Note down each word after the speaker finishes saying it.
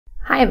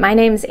Hi, my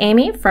name's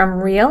Amy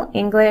from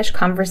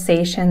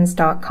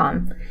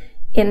RealEnglishConversations.com.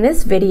 In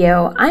this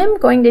video, I'm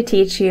going to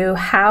teach you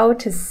how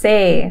to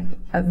say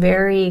a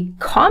very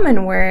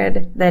common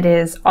word that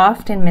is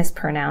often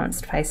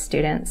mispronounced by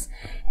students,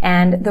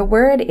 and the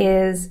word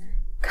is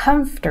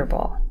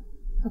comfortable.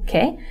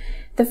 Okay?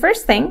 The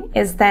first thing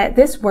is that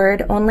this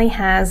word only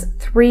has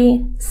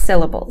 3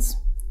 syllables.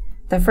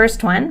 The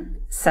first one,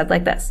 said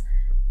like this,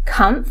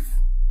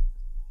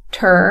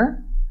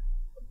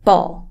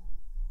 comf-ter-bull.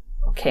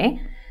 Okay?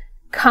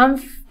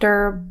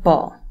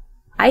 Comfortable.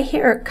 I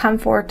hear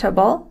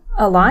comfortable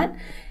a lot,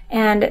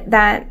 and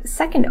that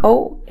second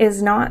O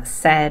is not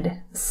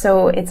said,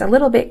 so it's a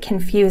little bit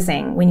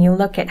confusing when you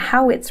look at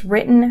how it's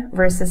written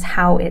versus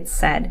how it's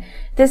said.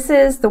 This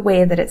is the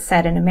way that it's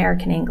said in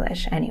American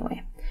English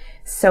anyway.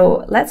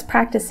 So let's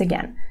practice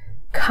again.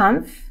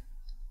 Comfortable.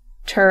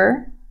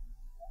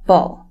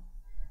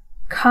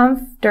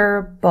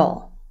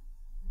 Comfortable.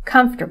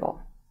 Comfortable.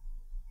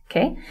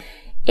 Okay?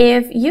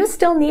 If you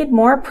still need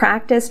more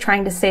practice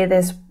trying to say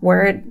this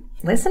word,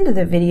 listen to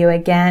the video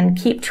again,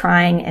 keep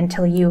trying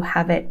until you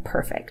have it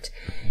perfect.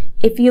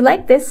 If you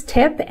like this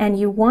tip and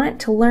you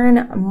want to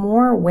learn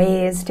more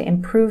ways to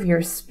improve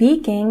your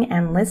speaking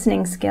and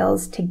listening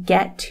skills to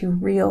get to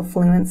real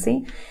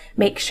fluency,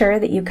 make sure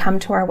that you come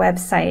to our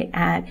website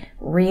at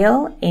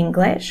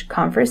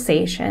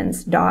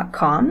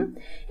RealEnglishConversations.com,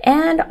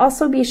 and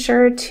also be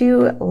sure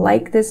to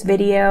like this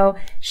video,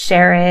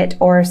 share it,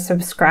 or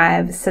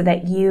subscribe so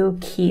that you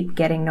keep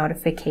getting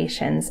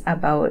notifications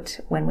about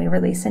when we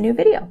release a new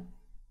video.